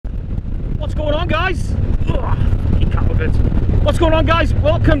What's going on, guys? What's going on, guys?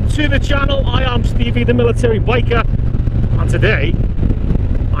 Welcome to the channel. I am Stevie, the military biker, and today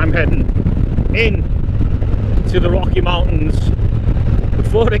I'm heading in to the Rocky Mountains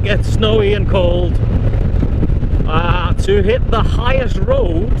before it gets snowy and cold to hit the highest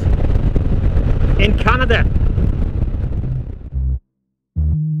road in Canada.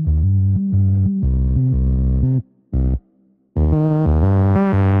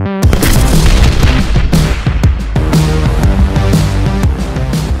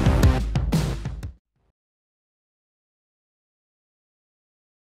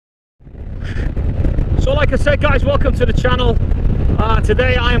 So like I said, guys, welcome to the channel.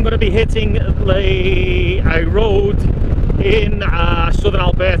 Today I am going to be hitting a road in Southern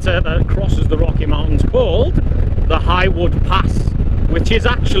Alberta that crosses the Rocky Mountains called the Highwood Pass, which is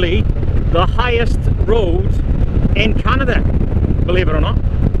actually the highest road in Canada, believe it or not.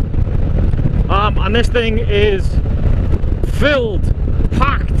 And this thing is filled,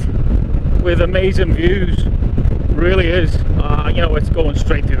 packed with amazing views. Really is. You know, it's going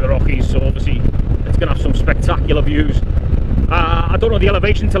straight through the Rockies, so obviously it's going to have some spectacular views. I don't know the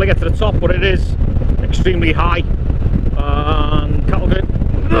elevation until I get to the top, but it is extremely high. Cattle grit,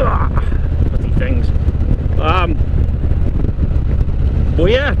 bloody things. But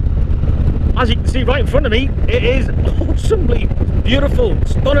yeah, as you can see right in front of me, it is awesomely beautiful,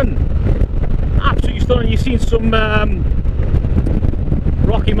 stunning, absolutely stunning. You've seen some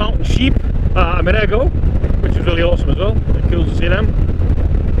Rocky Mountain sheep a minute ago, which was really awesome as well. It's cool to see them.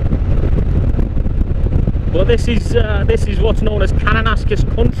 But this is what's known as Kananaskis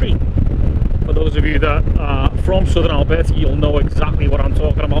country. For those of you that are from Southern Alberta, you'll know exactly what I'm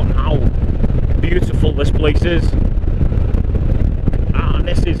talking about and how beautiful this place is. And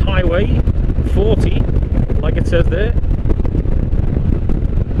this is Highway 40, like it says there.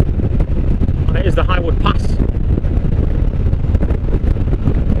 And it is the Highwood Pass.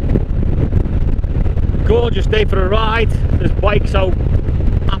 Gorgeous day for a ride. There's bikes out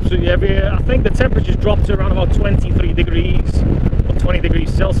absolutely everywhere. I think the temperature's dropped to around about 23 degrees or 20 degrees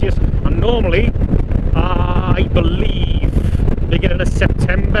Celsius, and normally I believe beginning of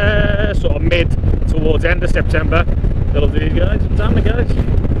September, sort of mid towards end of September, they'll do, guys. Damn it, guys.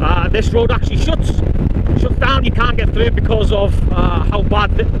 This road actually shuts down. You can't get through because of how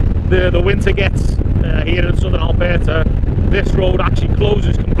bad the winter gets here in Southern Alberta. This road actually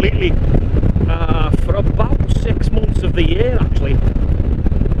closes completely for about 6 months of the year, actually,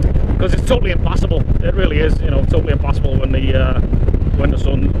 because it's totally impassable. It really is, you know, totally impassable when the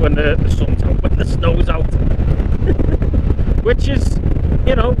snow's out. Which is,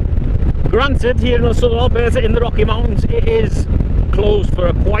 you know, granted, here in Southern Alberta in the Rocky Mountains it is closed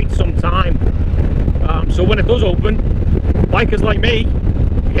for quite some time. So when it does open, bikers like me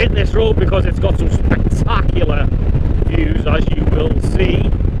hit this road because it's got some spectacular views, as you will see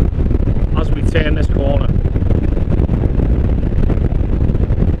as we turn this corner.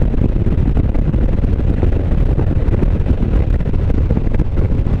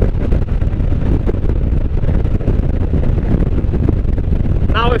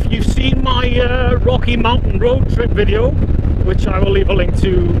 Now, if you've seen my Rocky Mountain road trip video, which I will leave a link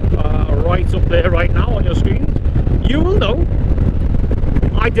to right up there right now on your screen, you will know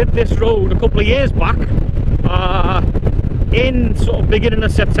I did this road a couple of years back in sort of beginning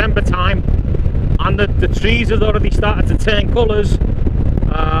of September time, and the trees had already started to turn colours.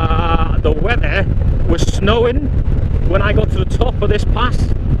 The weather was snowing when I got to the top of this pass.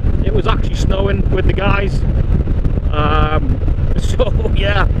 It was actually snowing with the guys. So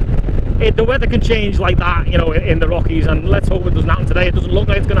yeah, the weather can change like that, you know, in the Rockies, and let's hope it doesn't happen today. It doesn't look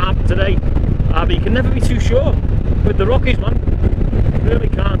like it's going to happen today, but you can never be too sure with the Rockies, man. You really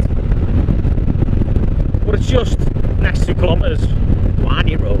can't. But it's just next 2 kilometres,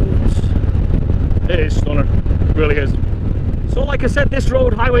 windy roads. It is stunning, it really is. So like I said, this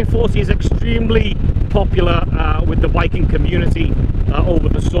road, Highway 40, is extremely popular with the biking community over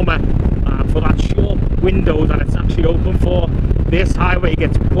the summer. For that short window that it's actually open for, this highway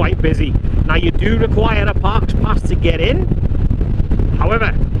gets quite busy. Now, you do require a parks pass to get in.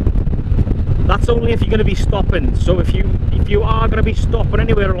 However, that's only if you're going to be stopping. So if you are going to be stopping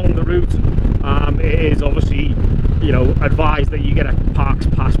anywhere along the route, it is obviously, you know, advised that you get a parks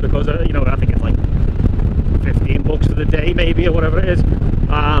pass, because you know, I think it's like $15 for the day maybe, or whatever it is,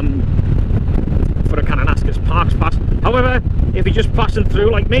 for a Kananaskis parks pass. However, if you're just passing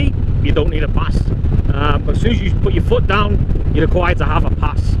through like me, you don't need a pass. But as soon as you put your foot down, you're required to have a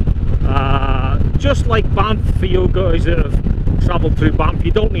pass. Just like Banff, for you guys that have travelled through Banff,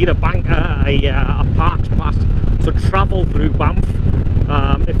 you don't need a parks pass to travel through Banff,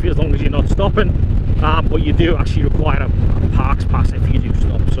 as long as you're not stopping, but you do actually require a parks pass if you do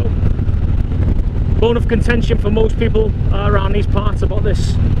stop. So bone of contention for most people around these parts about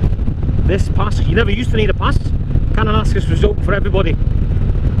this pass. You never used to need a pass. Canon access was open for everybody,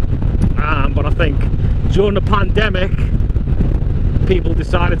 but I think during the pandemic people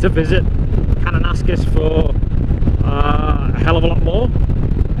decided to visit Canon access for a hell of a lot more,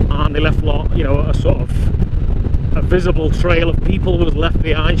 and they left a lot, you know, a sort of a visible trail of people was left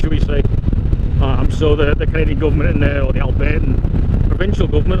behind, shall we say. So the Canadian government or the Albertan provincial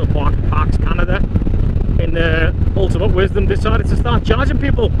government of Parks Canada, in their ultimate wisdom, decided to start charging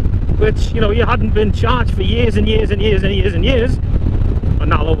people, which, you know, you hadn't been charged for years and years and years and years and years, and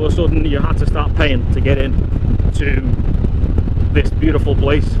now all of a sudden you had to start paying to get in to this beautiful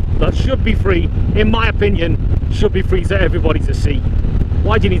place that should be free, in my opinion, should be free to everybody to see.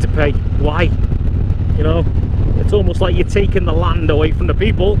 Why do you need to pay? Why? You know, it's almost like you're taking the land away from the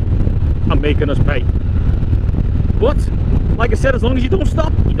people and making us pay. But like I said, as long as you don't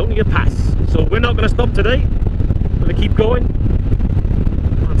stop, you don't need a pass. So we're not going to stop today. We're going to keep going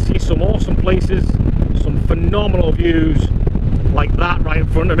and see some awesome places, some phenomenal views like that right in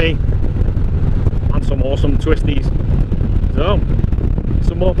front of me, and some awesome twisties. So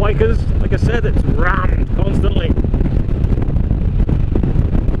some more bikers. Like I said, it's rammed constantly.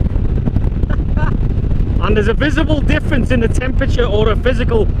 And there's a visible difference in the temperature, or a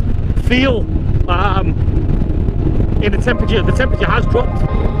physical feel in the temperature. The temperature has dropped.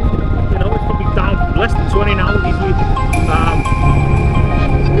 You know, it's probably down less than 20 now easily.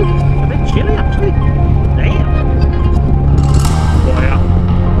 A bit chilly actually. Damn. Oh yeah.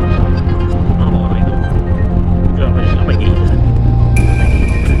 I'm alright though. I'm a geezer.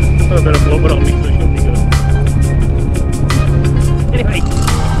 Got a bit of blubber on me, so it should be good. Anyway,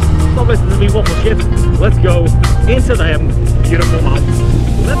 stop listening to me waffle shit. Let's go into them beautiful mountains.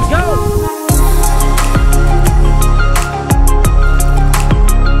 Let's go!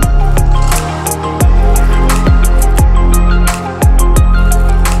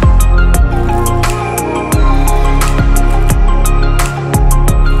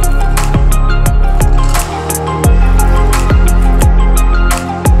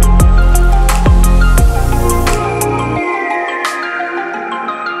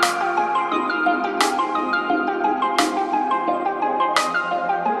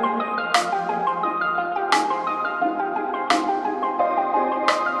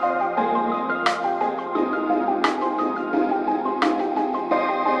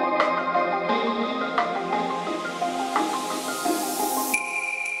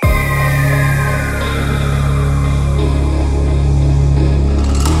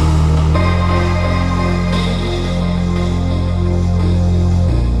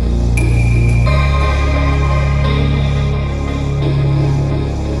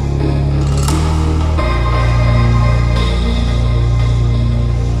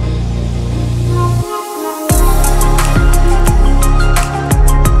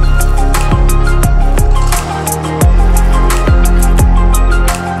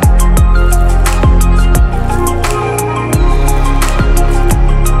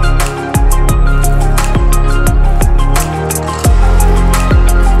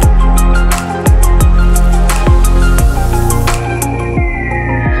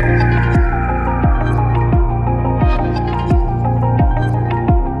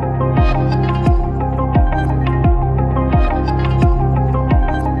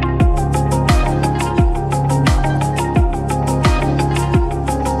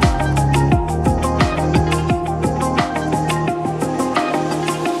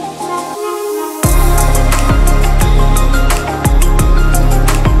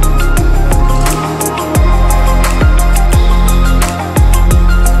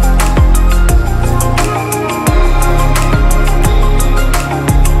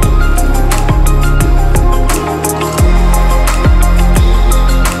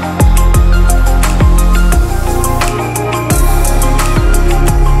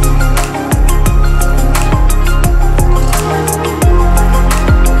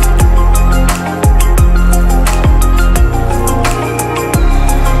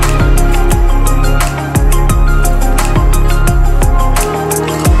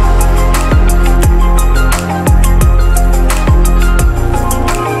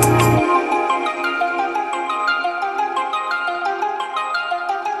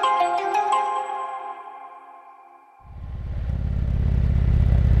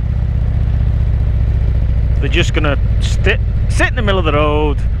 They're just gonna sit in the middle of the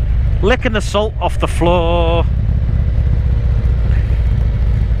road, licking the salt off the floor.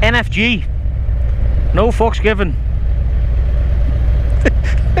 NFG, no fucks given.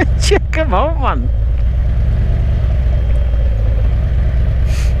 Check him out, man.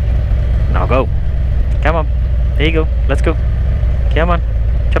 Now go. Come on. There you go. Let's go. Come on.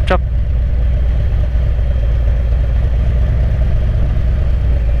 Chop chop.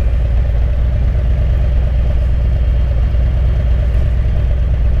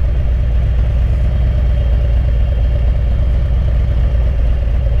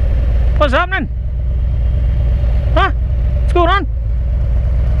 What's happening? Huh? What's going on?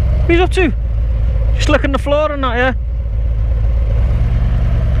 What are you up to? Just licking the floor and that, yeah?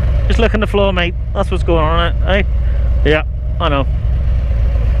 Just licking the floor, mate. That's what's going on, eh? Yeah, I know.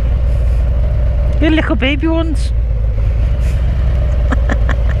 You little baby ones.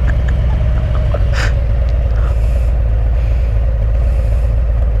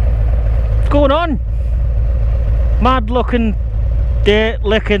 What's going on? Mad looking, dirt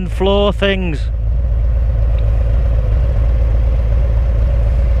licking floor things.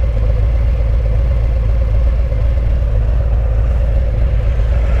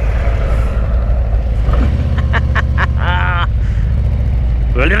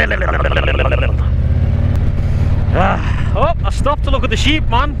 Oh, I stopped to look at the sheep,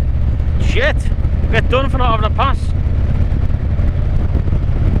 man. Shit, get done for not having a pass.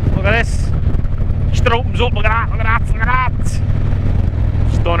 Look at this. Just opens up, look at that, look at that, look at that.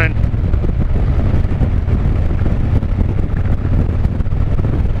 Stunning.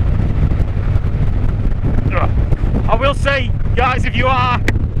 I will say, guys, if you are,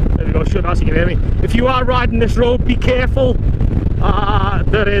 there we go, shut up so you can hear me. If you are riding this road, be careful.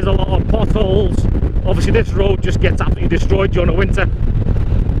 There is a lot of potholes. Obviously this road just gets absolutely destroyed during the winter,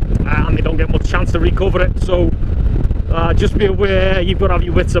 and they don't get much chance to recover it, so just be aware. You've got to have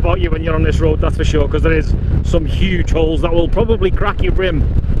your wits about you when you're on this road, that's for sure, because there is some huge holes that will probably crack your rim,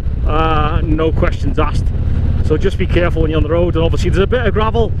 no questions asked. So just be careful when you're on the road. And obviously there's a bit of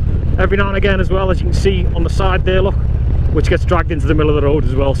gravel every now and again as well, as you can see on the side there, look, which gets dragged into the middle of the road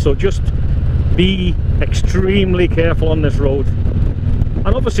as well. So just be extremely careful on this road.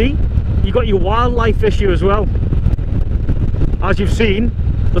 And obviously you've got your wildlife issue as well. As you've seen,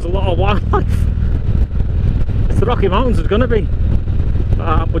 there's a lot of wildlife. It's the Rocky Mountains, it's going to be,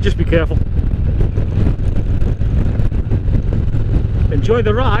 but just be careful. Enjoy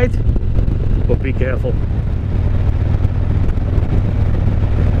the ride, but be careful.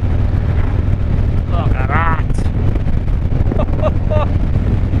 Look at that.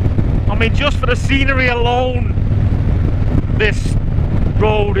 I mean, just for the scenery alone, this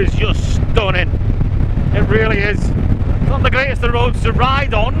road is just stunning. It really is. It's not the greatest of roads to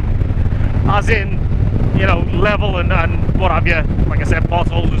ride on, as in, you know, level and what have you, like I said,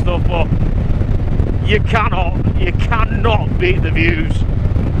 potholes and stuff, but you cannot beat the views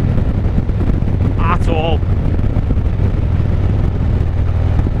at all.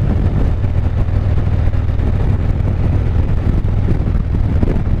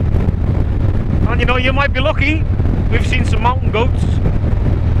 And you know, you might be lucky, we've seen some mountain goats.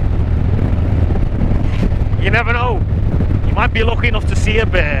 You never know, you might be lucky enough to see a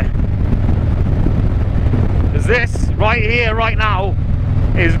bear. Because this, right here, right now,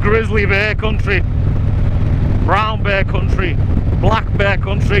 is grizzly bear country, brown bear country, black bear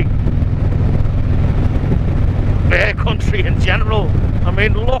country, bear country in general. I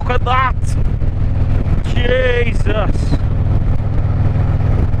mean, look at that! Jesus!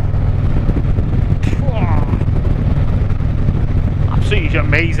 Absolutely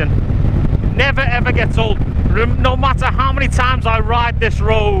amazing. Never ever gets old. No matter how many times I ride this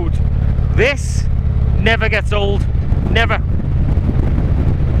road, this never gets old. Never.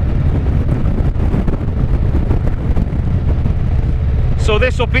 So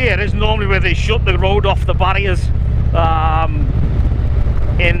this up here is normally where they shut the road off, the barriers,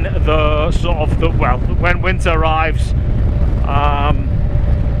 in the sort of the, well, when winter arrives.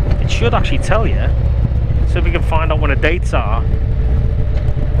 It should actually tell you, so if we can find out when the dates are.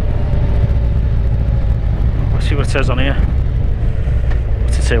 Let's see what it says on here.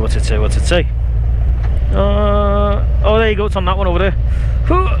 What's it say, what's it say, what's it say? Oh, there you go, it's on that one over there.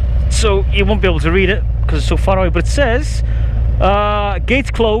 So you won't be able to read it because it's so far away, but it says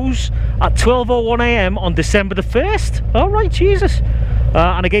gates close at 12:01 AM on December the 1st. All right, Jesus.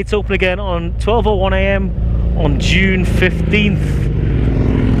 And the gates open again on 12:01 AM on June 15th.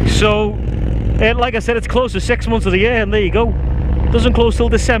 So, like I said, it's closed for 6 months of the year, and there you go. Doesn't close till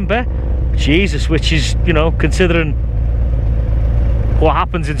December. Jesus, which is, you know, considering what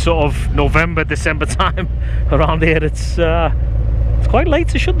happens in sort of November, December time around here, it's quite late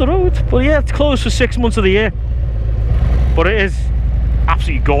to shut the road. But yeah, it's closed for 6 months of the year. But it is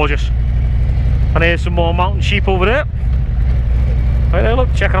absolutely gorgeous. And here's some more mountain sheep over there. Right there,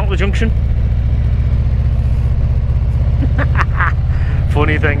 look, checking out the junction.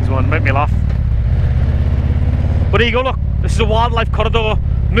 Funny things, man, make me laugh. But there you go, look, this is a wildlife corridor.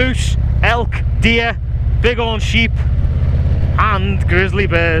 Moose, elk, deer, bighorn sheep, and grizzly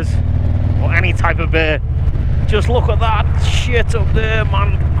bears, or any type of bear. Just look at that shit up there,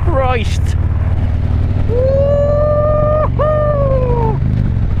 man. Christ. Woo-hoo!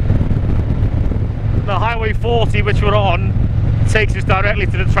 The Highway 40, which we're on, takes us directly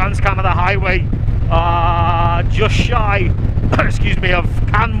to the Trans-Canada Highway, just shy, excuse me, of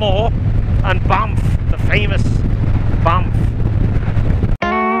Canmore and Banff, the famous Banff.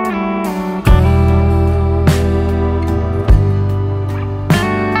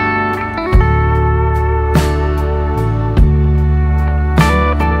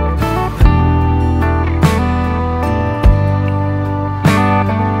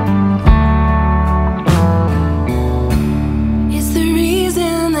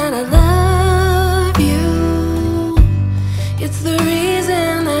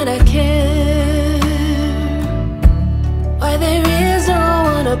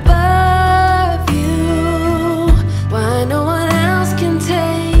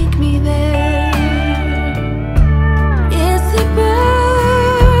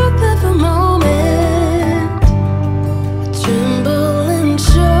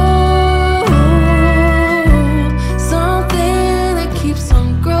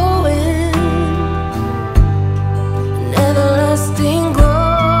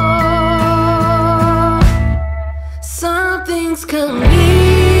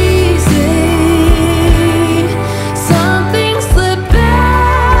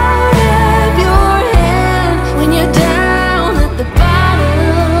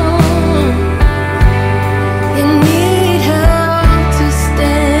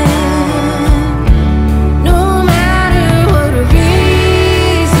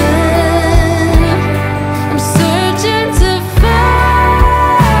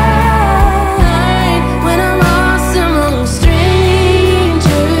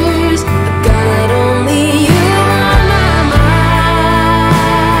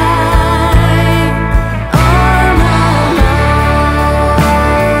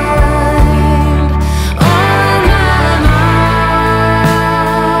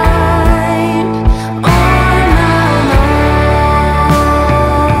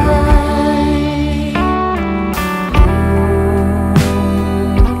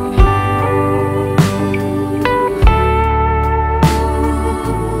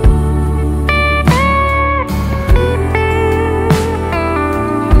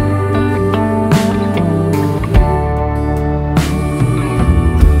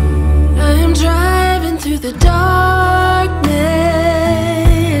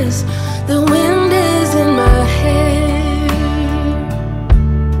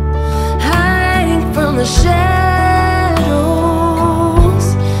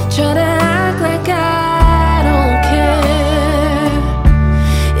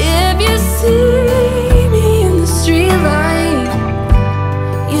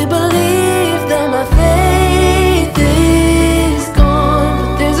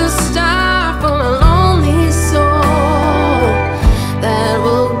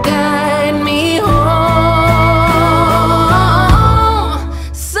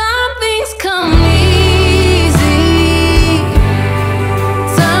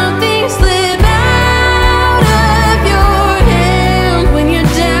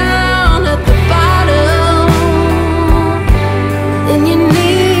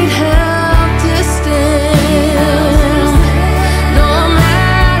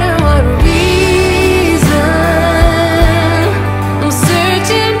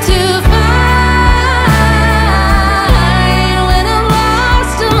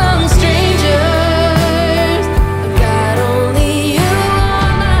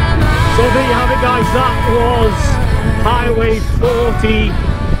 That was Highway 40,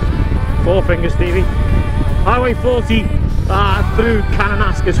 four fingers Stevie, Highway 40 through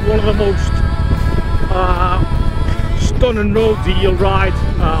Cananask. It's one of the most stunning roads that you'll ride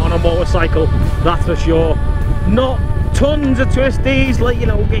on a motorcycle, that's for sure. Not tons of twisties, like, you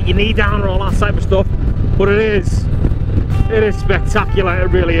know, get your knee down and all that type of stuff, but it is spectacular,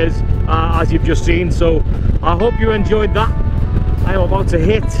 it really is, as you've just seen. So I hope you enjoyed that. I am about to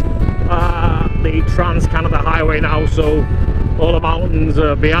hit the Trans-Canada Highway now, so all the mountains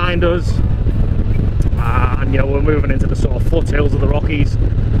are behind us, and you know, we're moving into the sort of foothills of the Rockies.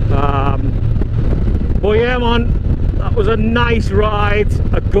 But yeah, man, that was a nice ride,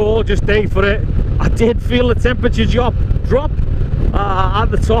 a gorgeous day for it. I did feel the temperature drop at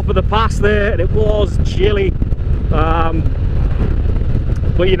the top of the pass there, and it was chilly.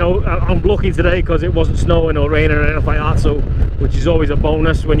 But you know, I'm lucky today because it wasn't snowing or raining or anything like that, so which is always a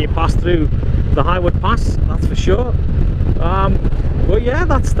bonus when you pass through the Highwood Pass, that's for sure. But yeah,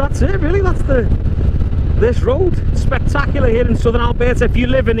 that's it really. That's this road. Spectacular here in Southern Alberta. If you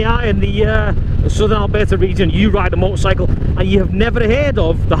live in the Southern Alberta region, you ride a motorcycle and you have never heard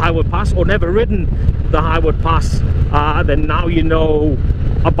of the Highwood Pass or never ridden the Highwood Pass, then now you know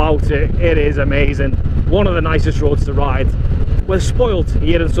about it. It is amazing. One of the nicest roads to ride. We're spoiled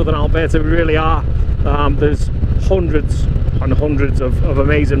here in Southern Alberta, we really are. There's hundreds and hundreds of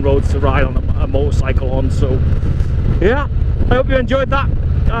amazing roads to ride on a motorcycle on. So yeah, I hope you enjoyed that.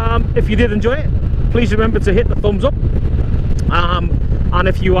 If you did enjoy it, please remember to hit the thumbs up, and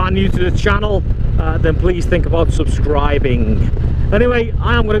if you are new to the channel, then please think about subscribing. Anyway,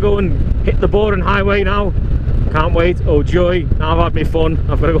 I am going to go and hit the Boring Highway now. Can't wait. Oh joy, now I've had my fun.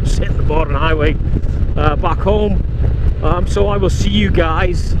 I've got to go sit the Boring Highway back home. So I will see you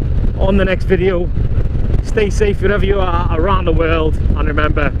guys on the next video. Stay safe wherever you are around the world, and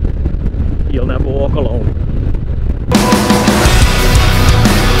remember, you'll never walk alone.